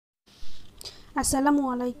আসসালামু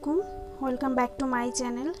আলাইকুম, welcome back to my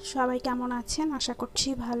channel. সবাই কেমন আছেন? আশা করছি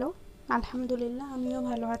ভালো। আলহামদুলিল্লাহ, আমিও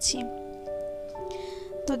ভালো আছি।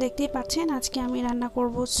 তো দেখতেই পাচ্ছেন, আজকে আমি রান্না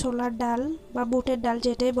করব ছোলার ডাল বা বুটের ডাল,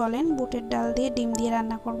 যেটাই বলেন, বুটের ডাল দিয়ে ডিম দিয়ে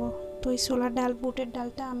রান্না করব। তো এই ছোলার ডাল, বুটের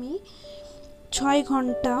ডালটা আমি 6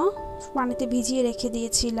 ঘন্টা পানিতে ভিজিয়ে রেখে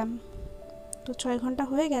দিয়েছিলাম। তো 6 ঘন্টা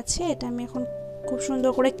হয়ে গেছে। এটা আমি এখন খুব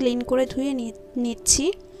সুন্দর করে ক্লিন করে ধুয়ে নিচ্ছি।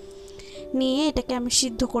 নিয়ে এটাকে আমি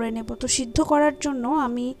সিদ্ধ করে নেব। তো সিদ্ধ করার জন্য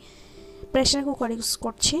আমি প্রেসার কুকার ইউজ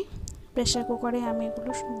করছি। প্রেসার কুকারে আমি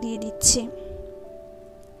এগুলো দিয়ে দিচ্ছি।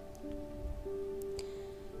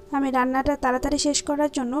 আমি রান্নাটা তাড়াতাড়ি শেষ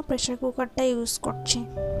করার জন্য প্রেসার কুকারটা ইউজ করছি।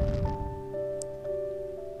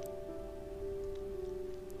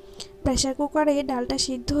 প্রেসার কুকারে ডালটা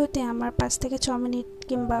সিদ্ধ হতে আমার 5 থেকে 6 মিনিট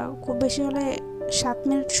কিংবা খুব বেশি হলে 7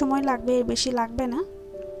 মিনিট সময় লাগবে, এর বেশি লাগবে না।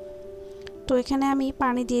 তো এখানে আমি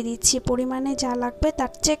পানি দিয়ে দিচ্ছি, পরিমাণে যা লাগবে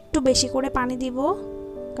তার চেয়ে একটু বেশি করে পানি দিব।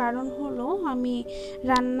 কারণ হলো আমি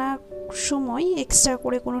রান্নার সময় এক্সট্রা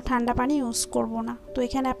করে কোনো ঠান্ডা পানি ইউজ করব না। তো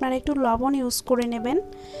এখানে আপনারা একটু লবণ ইউজ করে নেবেন।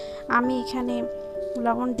 আমি এখানে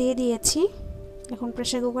লবণ দিয়ে দিয়েছি। এখন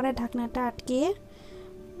প্রেসার কুকারের ঢাকনাটা আটকিয়ে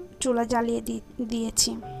চুলা জ্বালিয়ে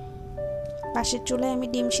দিয়েছি। পাশের চুলায় আমি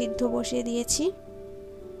ডিম সিদ্ধ বসিয়ে দিয়েছি।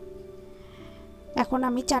 এখন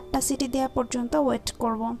আমি 4টা সিটি দেওয়া পর্যন্ত ওয়েট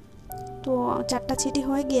করব। তো 4টা সিটি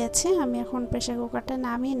হয়ে গিয়েছে, আমি এখন প্রেসার কুকারটা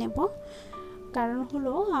নামিয়ে নেব। কারণ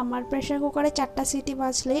হলো আমার প্রেসার কুকারে 4টা সিটি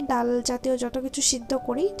বাজলে ডাল জাতীয় যত কিছু সিদ্ধ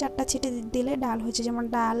করি 4টা সিটি দিলে ডাল হয়েছে। যেমন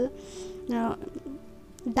ডাল,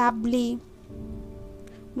 ডাবলি,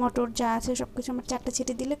 মটর যা আছে সব কিছু আমার 4টা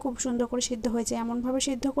সিটি দিলে খুব সুন্দর করে সিদ্ধ হয়ে যায়। এমনভাবে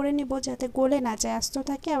সিদ্ধ করে নিব যাতে গলে না যায়, আস্ত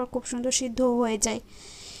থাকে, আবার খুব সুন্দর সিদ্ধ হয়ে যায়।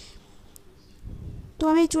 তো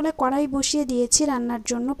আমি চুলায় কড়াই বসিয়ে দিয়েছি রান্নার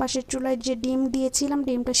জন্য। পাশের চুলায় যে ডিম দিয়েছিলাম,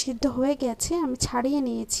 ডিমটা সিদ্ধ হয়ে গেছে, আমি ছাড়িয়ে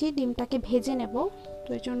নিয়েছি। ডিমটাকে ভেজে নেব। তো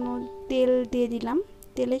এই জন্য তেল দিয়ে দিলাম।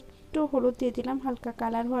 তেলে একটু হলুদ দিয়ে দিলাম হালকা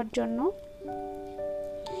কালার হওয়ার জন্য।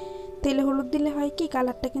 তেলে হলুদ দিলে হয় কি,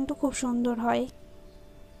 কালারটা কিন্তু খুব সুন্দর হয়।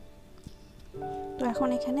 তো এখন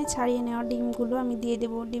এখানে ছাড়িয়ে নেওয়া ডিমগুলো আমি দিয়ে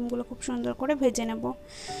দেব। ডিমগুলো খুব সুন্দর করে ভেজে নেব।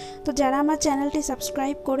 তো যারা আমার চ্যানেলটি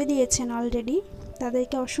সাবস্ক্রাইব করে দিয়েছেন অলরেডি,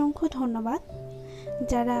 তাদেরকে অসংখ্য ধন্যবাদ।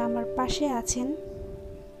 যারা আমার পাশে আছেন,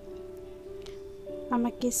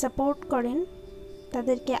 আমাকে সাপোর্ট করেন,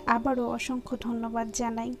 তাদেরকে আবারও অসংখ্য ধন্যবাদ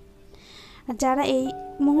জানাই। আর যারা এই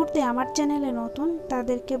মুহূর্তে আমার চ্যানেলে নতুন,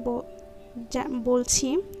 তাদেরকে বলছি,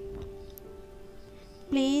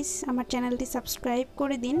 প্লিজ আমার চ্যানেলটি সাবস্ক্রাইব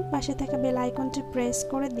করে দিন, পাশে থাকা বেল আইকনটি প্রেস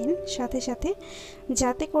করে দিন সাথে সাথে,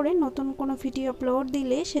 যাতে করে নতুন কোনো ভিডিও আপলোড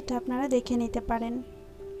দিলে সেটা আপনারা দেখে নিতে পারেন,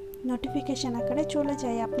 নোটিফিকেশন আকারে চলে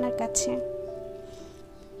যায় আপনার কাছে।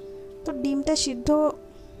 তো ডিমটা সিদ্ধ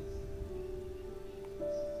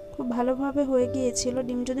খুব ভালোভাবে হয়ে গিয়েছিল।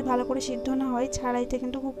 ডিম যদি ভালো করে সিদ্ধ না হয়, ছাড়াইতে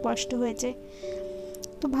কিন্তু খুব কষ্ট হয়ে যায়।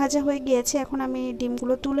 তো ভাজা হয়ে গিয়েছে, এখন আমি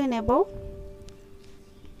ডিমগুলো তুলে নেব।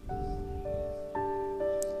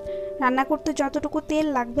 রান্না করতে যতটুকু তেল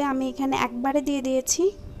লাগবে আমি এখানে একবারে দিয়ে দিয়েছি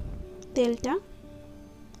তেলটা।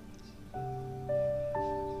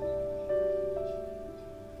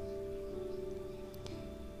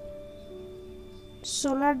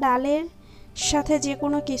 ছোলার ডালের সাথে যে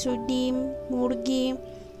কোনো কিছু, ডিম, মুরগি,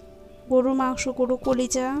 গরুর মাংস, গরু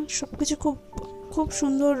কলিজা, সব কিছু খুব খুব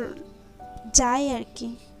সুন্দর যায় আর কি,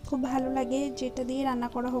 খুব ভালো লাগে যেটা দিয়ে রান্না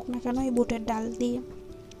করা হোক না কেন, এই বুটের ডাল দিয়ে।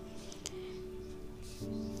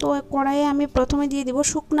 তো কড়াইয়ে আমি প্রথমে দিয়ে দিব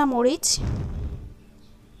শুকনা মরিচ,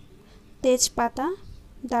 তেজপাতা,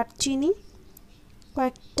 দারচিনি,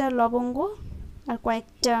 কয়েকটা লবঙ্গ আর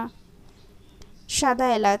কয়েকটা সাদা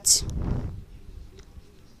এলাচ।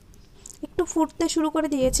 একটু ফুটতে শুরু করে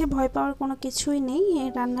দিয়েছে, ভয় পাওয়ার কোনো কিছুই নেই।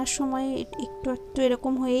 রান্নার সময় একটু একটু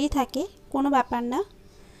এরকম হয়েই থাকে, কোনো ব্যাপার না।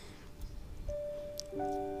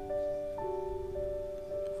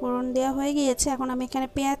 ফোড়ন দেওয়া হয়ে গিয়েছে, এখন আমি এখানে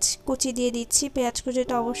পেঁয়াজ কুচি দিয়ে দিচ্ছি। পেঁয়াজ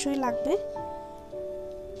কুচিটা অবশ্যই লাগবে।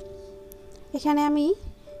 এখানে আমি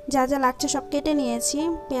যা যা লাগছে সব কেটে নিয়েছি।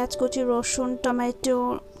 পেঁয়াজ কুচি, রসুন, টমেটো,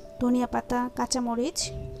 ধনিয়া পাতা, কাঁচামরিচ,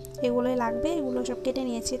 এগুলোই লাগবে, এগুলো সব কেটে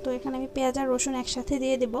নিয়েছি। তো এখানে আমি পেঁয়াজ আর রসুন একসাথে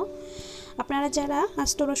দিয়ে দেব। আপনারা যারা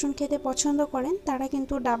আস্ত রসুন খেতে পছন্দ করেন, তারা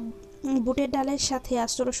কিন্তু বুটের ডালের সাথে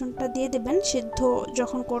আস্ত রসুনটা দিয়ে দেবেন সিদ্ধ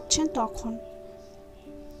যখন করছেন তখন।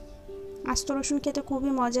 আস্ত রসুন খেতে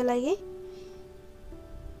খুবই মজা লাগে।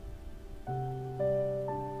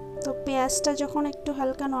 তো পেঁয়াজটা যখন একটু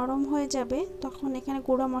হালকা নরম হয়ে যাবে, তখন এখানে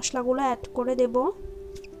গুঁড়ো মশলাগুলো অ্যাড করে দেব।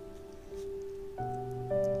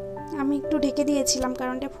 আমি একটু ঢেকে দিয়েছিলাম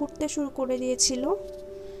কারণ এটা ফুটতে শুরু করে দিয়েছিল,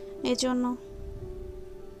 এজন্য।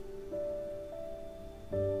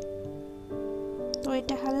 তো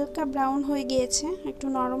এটা হালকা হালকা ব্রাউন হয়ে গিয়েছে, একটু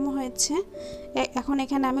নরম হয়েছে। এখন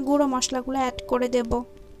এখানে আমি গুঁড়ো মশলাগুলো অ্যাড করে দেব।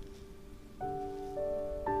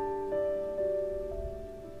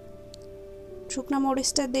 শুকনো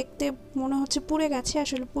মরিচটা দেখতে মনে হচ্ছে পুড়ে গেছে,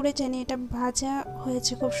 আসলে পুড়ে যায়নি, এটা ভাজা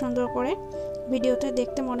হয়েছে খুব সুন্দর করে। ভিডিওতে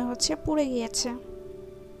দেখতে মনে হচ্ছে পুড়ে গিয়েছে।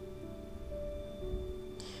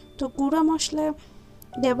 তো গুঁড়ো মশলা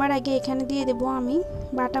দেবার আগে এখানে দিয়ে দেব আমি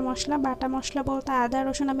বাটা মশলা বলতে আদা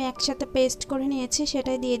রসুন আমি একসাথে পেস্ট করে নিয়েছি,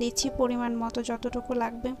 সেটাই দিয়ে দিচ্ছি পরিমাণ মতো যতটুকু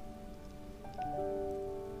লাগবে।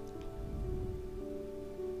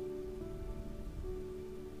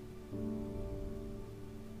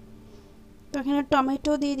 তো এখানে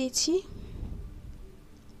টমেটো দিয়ে দিচ্ছি,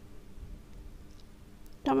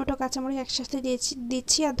 টমেটো কাঁচামরিচ একসাথে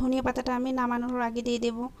দিচ্ছি আর ধনিয়া পাতাটা আমি নামানোর আগে দিয়ে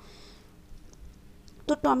দেব।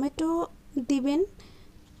 তো টমেটো দিবেন।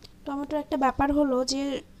 টমেটোর একটা ব্যাপার হলো যে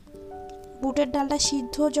বুটের ডালটা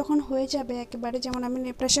সিদ্ধ যখন হয়ে যাবে একেবারে, যেমন আমি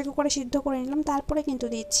প্রেসার কুকারে সিদ্ধ করে নিলাম, তারপরে কিন্তু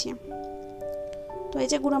দিচ্ছি। তো এই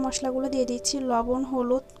যে গুঁড়া মশলাগুলো দিয়ে দিচ্ছি, লবণ,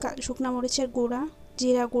 হলুদ, শুকনো মরিচের গুঁড়া,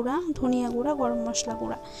 জিরা গুঁড়া, ধনিয়া গুঁড়া, গরম মশলা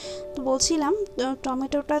গুঁড়া। তো বলছিলাম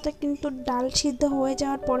টমেটোটাতে কিন্তু ডাল সিদ্ধ হয়ে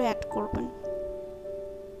যাওয়ার পরে অ্যাড করবেন,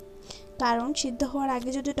 কারণ সিদ্ধ হওয়ার আগে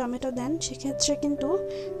যদি টমেটো দেন সেক্ষেত্রে কিন্তু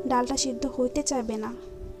ডালটা সিদ্ধ হইতে চাইবে না,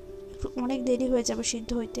 অনেক দেরি হয়ে যাবে সিদ্ধ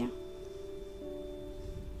হইতে।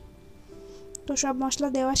 তো সব মশলা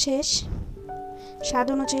দেওয়া শেষ, স্বাদ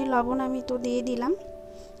অনুযায়ী লবণ আমি তো দিয়ে দিলাম।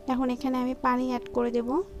 এখন এখানে আমি পানি অ্যাড করে দেব,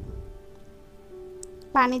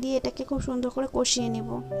 পানি দিয়ে এটাকে খুব সুন্দর করে কষিয়ে নেব।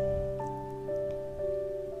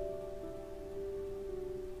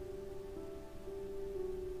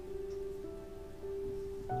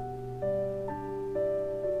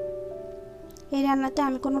 এই রান্নাতে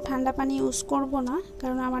আমি কোনো ঠান্ডা পানি ইউজ করব না,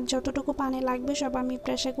 কারণ আমার যতটুকু পানি লাগবে সব আমি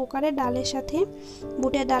প্রেসার কুকারে ডালের সাথে,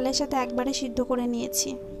 বুটের ডালের সাথে একবারে সিদ্ধ করে নিয়েছি।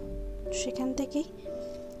 সেখান থেকেই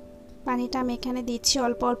পানিটা আমি এখানে দিচ্ছি,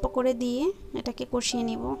 অল্প অল্প করে দিয়ে এটাকে কষিয়ে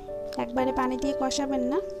নিব। একবারে পানি দিয়ে কষাবেন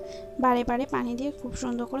না, বারে বারে পানি দিয়ে খুব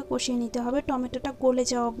সুন্দর করে কষিয়ে নিতে হবে। টমেটোটা গলে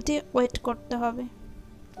যাওয়া অবধি ওয়েট করতে হবে।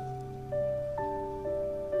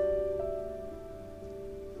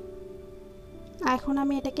 এখন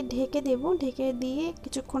আমি এটাকে ঢেকে দেব, ঢেকে দিয়ে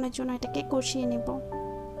কিছুক্ষণের জন্য এটাকে কষিয়ে নেব।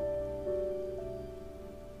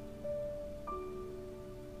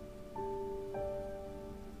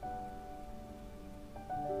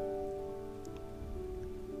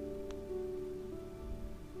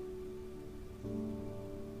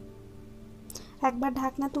 একবার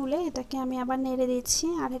ঢাকনা তুলে এটাকে আমি আবার নেড়ে দিচ্ছি,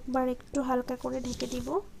 আরেকবার একটু হালকা করে ঢেকে দিব।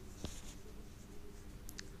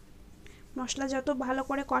 মশলা যত ভালো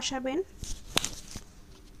করে কষাবেন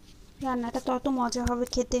রান্নাটা তত মজা হবে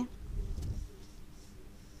খেতে।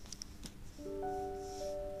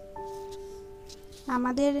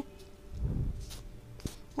 আমাদের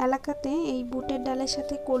এলাকাতে এই বুটের ডালের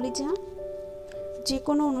সাথে কলিজা যে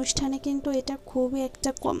কোনো অনুষ্ঠানে কিন্তু এটা খুবই একটা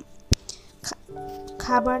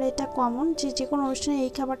খাবার, এটা কমন যে কোনো অনুষ্ঠানে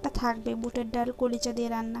এই খাবারটা থাকবে, বুটের ডাল কলিজা দিয়ে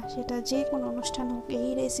রান্না, সেটা যে কোনো অনুষ্ঠান হোক এই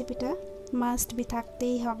রেসিপিটা মাস্ট বি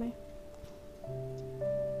থাকতেই হবে।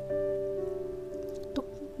 তো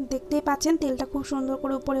দেখতেই পাচ্ছেন তেলটা খুব সুন্দর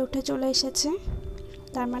করে উপরে উঠে চলে এসেছে,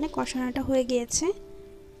 তার মানে কষানোটা হয়ে গিয়েছে।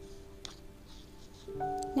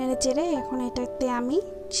 নেড়ে চেড়ে এখন এটাতে আমি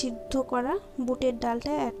সিদ্ধ করা বুটের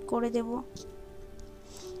ডালটা অ্যাড করে দেব।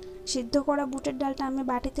 সিদ্ধ করা বুটের ডালটা আমি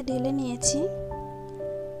বাটিতে ঢেলে নিয়েছি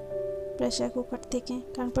প্রেসার কুকার থেকে,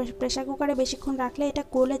 কারণ প্রেসার কুকারে বেশিক্ষণ রাখলে এটা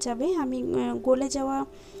গলে যাবে। আমি গলে যাওয়া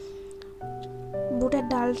বুটের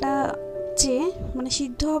ডালটা চেয়ে মানে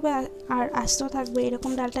সিদ্ধ হবে আর আস্ত থাকবে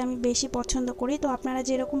এরকম ডালটা আমি বেশি পছন্দ করি। তো আপনারা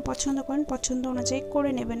যেরকম পছন্দ করেন পছন্দ অনুযায়ী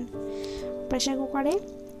করে নেবেন। প্রেসার কুকারে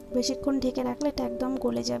বেশিক্ষণ ঢেকে রাখলে এটা একদম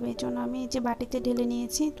গলে যাবে, এই জন্য আমি এই যে বাটিতে ঢেলে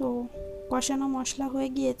নিয়েছি। তো কষানো মশলা হয়ে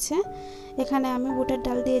গিয়েছে, এখানে আমি বুটের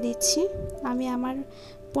ডাল দিয়ে দিচ্ছি। আমি আমার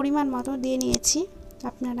পরিমাণ মতো দিয়ে নিয়েছি,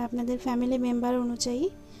 আপনারা আপনাদের ফ্যামিলি মেম্বার অনুযায়ী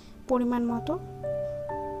পরিমাণ মতো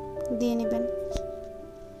দিয়ে নেবেন।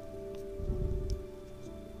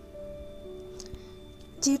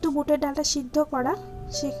 যেহেতু বুটের ডালটা সিদ্ধ করা,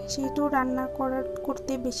 সেহেতু রান্না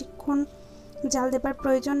করতে বেশিক্ষণ জাল দেবার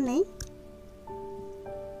প্রয়োজন নেই।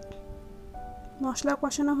 মশলা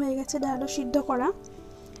কষানো হয়ে গেছে, ডালও সিদ্ধ করা।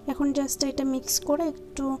 এখন জাস্ট এটা মিক্স করে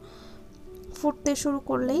একটু ফুটতে শুরু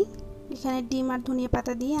করলেই এখানে ডিম আর ধনিয়া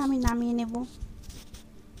পাতা দিয়ে আমি নামিয়ে নেব,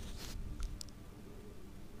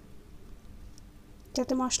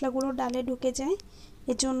 যাতে মশলাগুলো ডালে ঢুকে যায়।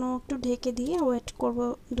 এজন্য একটু ঢেকে দিয়ে ওয়েট করব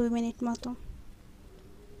 2 মিনিট মতো।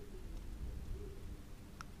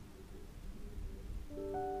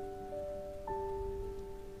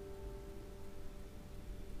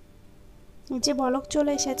 যে বলক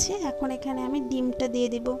চলে এসেছে, এখন এখানে আমি ডিমটা দিয়ে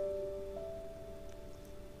দেব।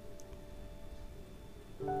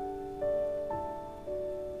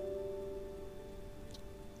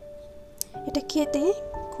 খেতে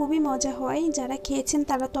খুবই মজা হয়। যারা খেয়েছেন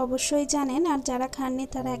তারা তো অবশ্যই জানেন, আর যারা খাননি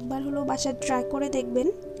তারা একবার হলেও বাসায় ট্রাই করে দেখবেন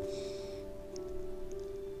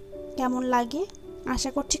কেমন লাগে। আশা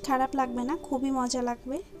করছি খারাপ লাগবে না, খুবই মজা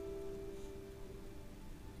লাগবে।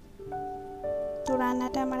 তো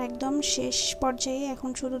রান্নাটা আমার একদম শেষ পর্যায়ে, এখন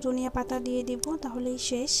শুধু ধনিয়া পাতা দিয়ে দিব, তাহলেই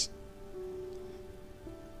শেষ।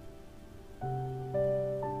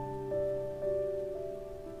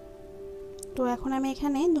 তো এখন আমি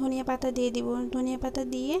এখানে ধনিয়া পাতা দিয়ে দিব। ধনিয়া পাতা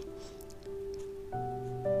দিয়ে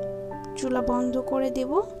চুলা বন্ধ করে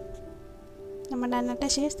দেব। আমার রান্নাটা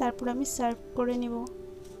শেষ, তারপর আমি সার্ভ করে নেব।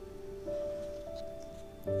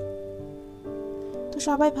 তো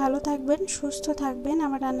সবাই ভালো থাকবেন, সুস্থ থাকবেন।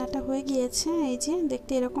 আমার রান্নাটা হয়ে গিয়েছে, এই যে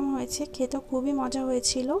দেখতে এরকম হয়েছে, খেতে খুবই মজা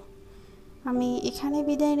হয়েছিল। আমি এখানে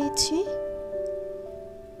বিদায় নিচ্ছি।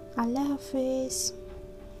 আল্লাহ হাফেজ।